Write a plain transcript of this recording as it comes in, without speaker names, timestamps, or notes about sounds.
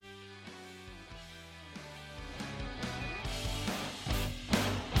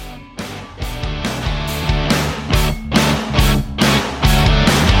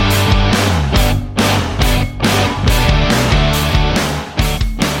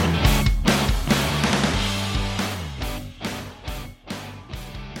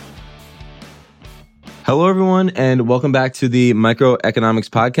Hello, everyone, and welcome back to the Microeconomics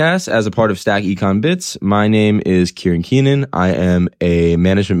Podcast as a part of Stack Econ Bits. My name is Kieran. I am a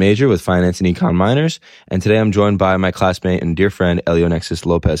management major with finance and econ minors, and today I'm joined by my classmate and dear friend, Elio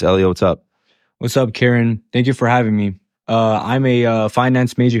Lopez. Elio, what's up? What's up, Kieran? Thank you for having me. I'm a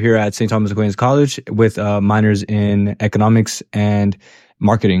finance major here at St. Thomas Aquinas College with minors in economics and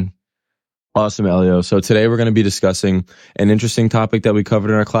marketing. Awesome, Elio. So today we're going to be discussing an interesting topic that we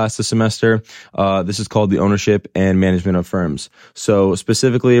covered in our class this semester. This is called the ownership and management of firms. So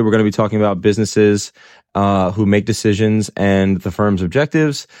specifically, we're going to be talking about businesses who make decisions and the firm's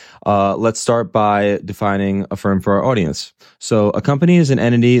objectives. Let's start by defining a firm for our audience. So a company is an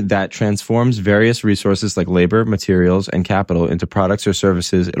entity that transforms various resources like labor, materials, and capital into products or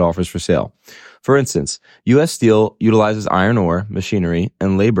services it offers for sale. For instance, U.S. Steel utilizes iron ore, machinery,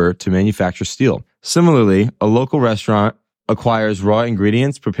 and labor to manufacture steel. Similarly, a local restaurant acquires raw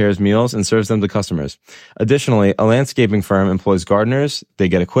ingredients, prepares meals, and serves them to customers. Additionally, a landscaping firm employs gardeners, they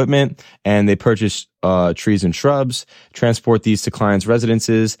get equipment, and they purchase trees and shrubs, transport these to clients'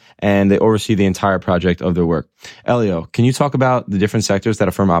 residences, and they oversee the entire project of their work. Elio, can you talk about the different sectors that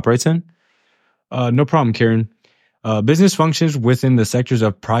a firm operates in? No problem, Kieran. Business functions within the sectors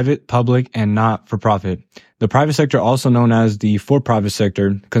of private, public, and not-for-profit. The private sector, also known as the for-profit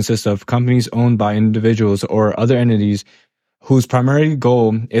sector, consists of companies owned by individuals or other entities whose primary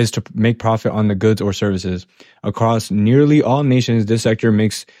goal is to make profit on the goods or services. Across nearly all nations, this sector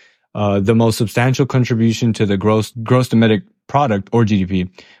makes the most substantial contribution to the gross domestic product, or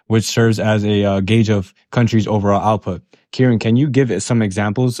GDP, which serves as a gauge of countries' overall output. Kieran, can you give some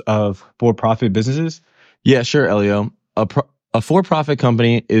examples of for-profit businesses? Yeah, sure, Elio. A for-profit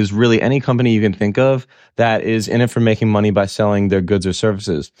company is really any company you can think of that is in it for making money by selling their goods or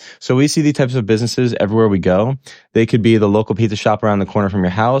services. So we see these types of businesses everywhere we go. They could be the local pizza shop around the corner from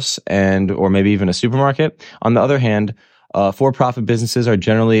your house or maybe even a supermarket. On the other hand, for-profit businesses are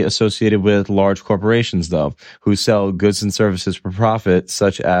generally associated with large corporations, though, who sell goods and services for profit,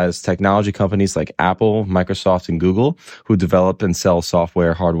 such as technology companies like Apple, Microsoft, and Google, who develop and sell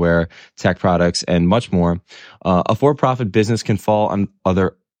software, hardware, tech products, and much more. A for-profit business can fall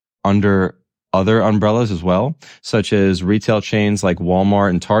under other umbrellas as well, such as retail chains like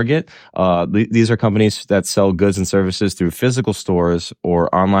Walmart and Target. These are companies that sell goods and services through physical stores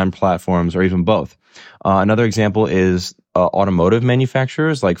or online platforms or even both. Another example is automotive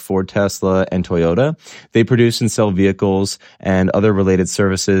manufacturers like Ford, Tesla, and Toyota. They produce and sell vehicles and other related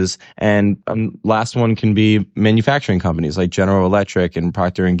services. And last one can be manufacturing companies like General Electric and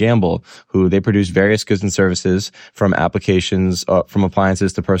Procter & Gamble, who they produce various goods and services from applications, from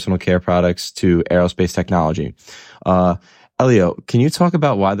appliances to personal care products to aerospace technology. Elio, can you talk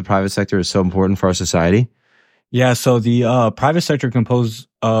about why the private sector is so important for our society? Yeah, so the private sector, composed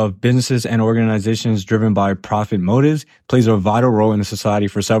of businesses and organizations driven by profit motives, plays a vital role in the society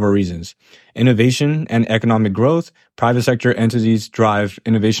for several reasons. Innovation and economic growth. Private sector entities drive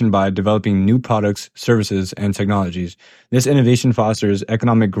innovation by developing new products, services, and technologies. This innovation fosters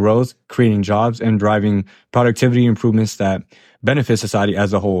economic growth, creating jobs and driving productivity improvements that benefit society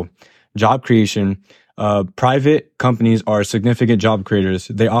as a whole. Job creation. Private companies are significant job creators.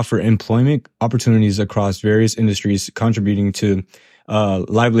 They offer employment opportunities across various industries, contributing to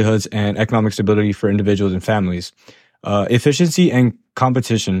livelihoods and economic stability for individuals and families. Efficiency and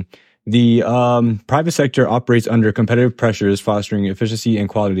competition. The private sector operates under competitive pressures, fostering efficiency and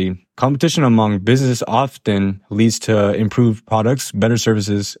quality. Competition among businesses often leads to improved products, better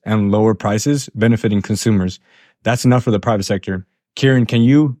services, and lower prices, benefiting consumers. That's enough for the private sector. Kieran, can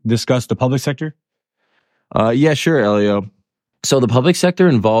you discuss the public sector? Yeah, sure, Elio. So the public sector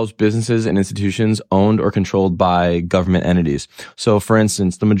involves businesses and institutions owned or controlled by government entities. So, for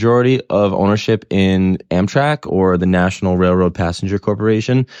instance, the majority of ownership in Amtrak, or the National Railroad Passenger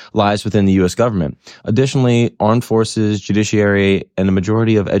Corporation, lies within the U.S. government. Additionally, armed forces, judiciary, and the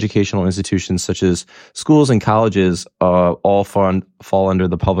majority of educational institutions such as schools and colleges all fall under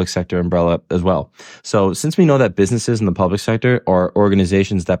the public sector umbrella as well. So since we know that businesses in the public sector are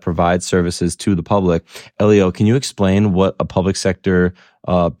organizations that provide services to the public, Elio, can you explain what a public sector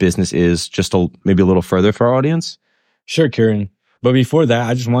business is just maybe a little further for our audience? Sure, Kieran. But before that,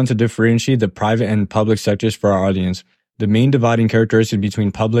 I just want to differentiate the private and public sectors for our audience. The main dividing characteristic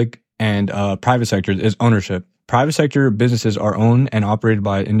between public and private sectors is ownership. Private sector businesses are owned and operated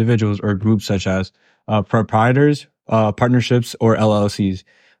by individuals or groups such as proprietors, partnerships, or LLCs.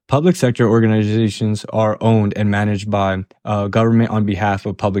 Public sector organizations are owned and managed by government on behalf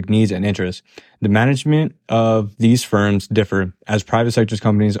of public needs and interests. The management of these firms differ, as private sector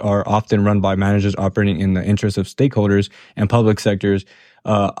companies are often run by managers operating in the interests of stakeholders, and public sectors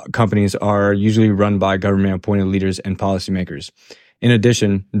companies are usually run by government-appointed leaders and policymakers. In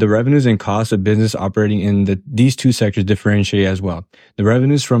addition, the revenues and costs of business operating in these two sectors differentiate as well. The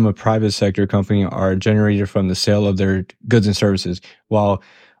revenues from a private sector company are generated from the sale of their goods and services, while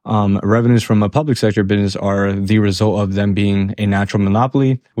revenues from a public sector business are the result of them being a natural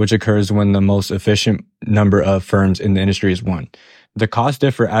monopoly, which occurs when the most efficient number of firms in the industry is one. The costs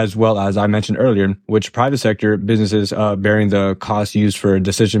differ as well, as I mentioned earlier, which private sector businesses bearing the costs used for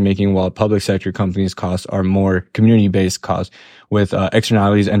decision making, while public sector companies' costs are more community-based costs with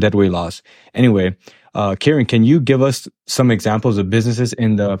externalities and deadweight loss. Anyway, Kieran, can you give us some examples of businesses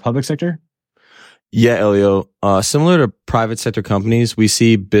in the public sector? Yeah, Elio. Similar to private sector companies, we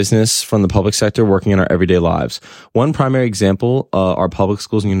see business from the public sector working in our everyday lives. One primary example are public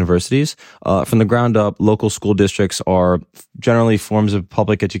schools and universities. From the ground up, local school districts are generally forms of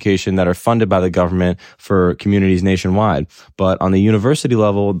public education that are funded by the government for communities nationwide. But on the university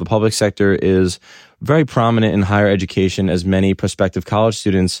level, the public sector is very prominent in higher education, as many prospective college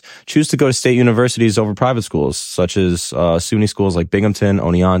students choose to go to state universities over private schools, such as SUNY schools like Binghamton,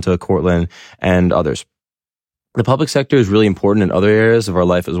 Oneonta, Cortland, and others. The public sector is really important in other areas of our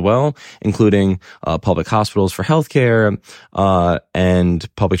life as well, including public hospitals for healthcare,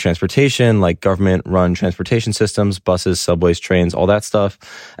 and public transportation, like government-run transportation systems, buses, subways, trains, all that stuff,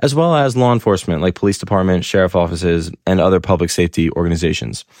 as well as law enforcement, like police department, sheriff offices, and other public safety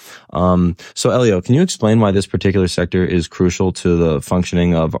organizations. So, Elio, can you explain why this particular sector is crucial to the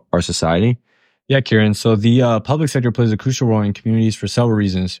functioning of our society? Yeah, Kieran. So the public sector plays a crucial role in communities for several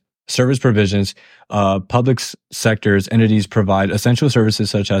reasons. Service provisions. Public sector's entities provide essential services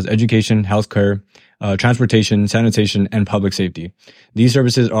such as education, healthcare, transportation, sanitation, and public safety. These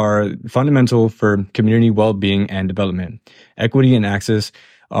services are fundamental for community well-being and development. Equity and access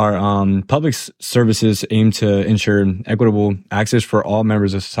are public services aim to ensure equitable access for all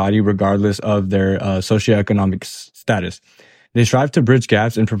members of society, regardless of their socioeconomic status. They strive to bridge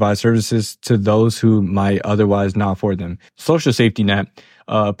gaps and provide services to those who might otherwise not afford them. Social safety net.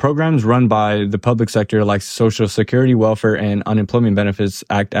 Programs run by the public sector like Social Security, welfare, and unemployment benefits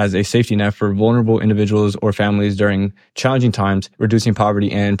act as a safety net for vulnerable individuals or families during challenging times, reducing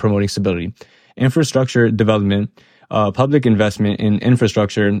poverty and promoting stability. Infrastructure development. Public investment in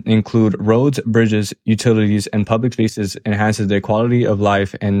infrastructure include roads, bridges, utilities, and public spaces enhances the quality of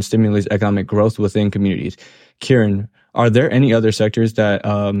life and stimulates economic growth within communities. Kieran, are there any other sectors that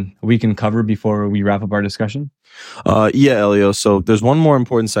we can cover before we wrap up our discussion? Yeah, Elio. So there's one more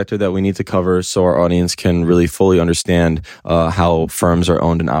important sector that we need to cover so our audience can really fully understand how firms are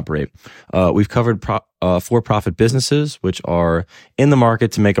owned and operate. We've covered for-profit businesses, which are in the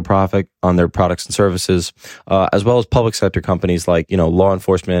market to make a profit on their products and services, as well as public sector companies like, law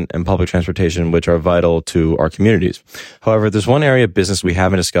enforcement and public transportation, which are vital to our communities. However, there's one area of business we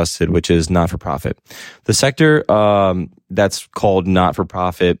haven't discussed, which is not-for-profit. The sector that's called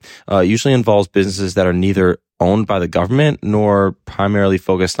not-for-profit usually involves businesses that are neither owned by the government nor primarily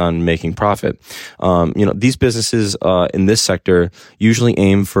focused on making profit. These businesses in this sector usually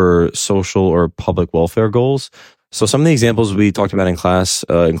aim for social or public welfare goals. So some of the examples we talked about in class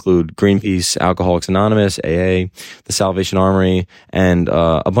include Greenpeace, Alcoholics Anonymous, AA, the Salvation Army, and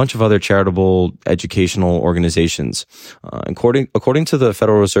a bunch of other charitable educational organizations. According to the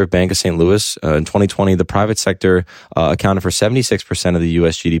Federal Reserve Bank of St. Louis, in 2020, the private sector accounted for 76% of the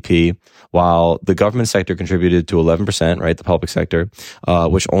U.S. GDP, while the government sector contributed to 11%, right, the public sector,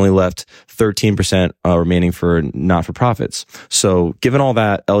 which only left 13% remaining for not-for-profits. So given all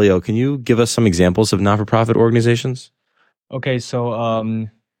that, Elio, can you give us some examples of not-for-profit organizations? Okay, so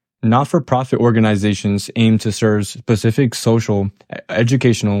not-for-profit organizations aim to serve specific social,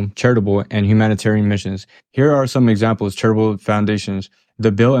 educational, charitable, and humanitarian missions. Here are some examples: charitable foundations.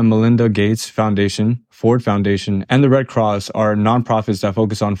 The Bill and Melinda Gates Foundation, Ford Foundation, and the Red Cross are nonprofits that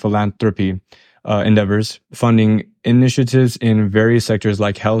focus on philanthropy endeavors, funding initiatives in various sectors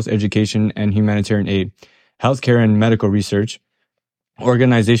like health, education, and humanitarian aid, healthcare and medical research.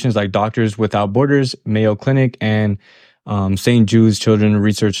 Organizations like Doctors Without Borders, Mayo Clinic, and St. Jude's Children's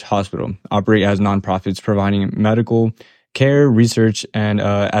Research Hospital operate as nonprofits, providing medical care, research, and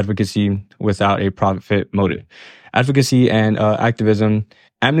advocacy without a profit motive. Advocacy and activism.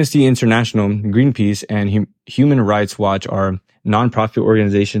 Amnesty International, Greenpeace, and Human Rights Watch are nonprofit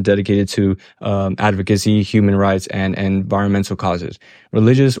organizations dedicated to advocacy, human rights, and environmental causes.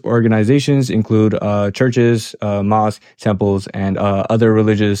 Religious organizations include churches, mosques, temples, and other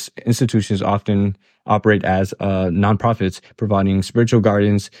religious institutions often operate as nonprofits, providing spiritual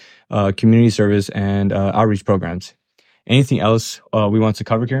guidance, community service, and outreach programs. Anything else we want to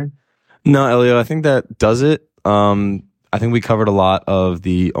cover, Kieran? No, Elio, I think that does it. I think we covered a lot of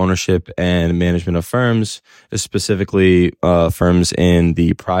the ownership and management of firms, specifically firms in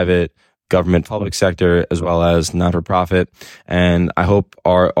the private, government, public sector, as well as not-for-profit. And I hope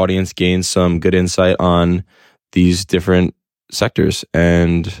our audience gains some good insight on these different sectors.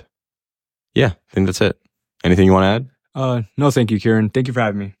 And yeah, I think that's it. Anything you want to add? No, thank you, Kieran. Thank you for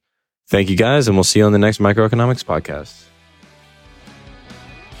having me. Thank you, guys, and we'll see you on the next Microeconomics podcast.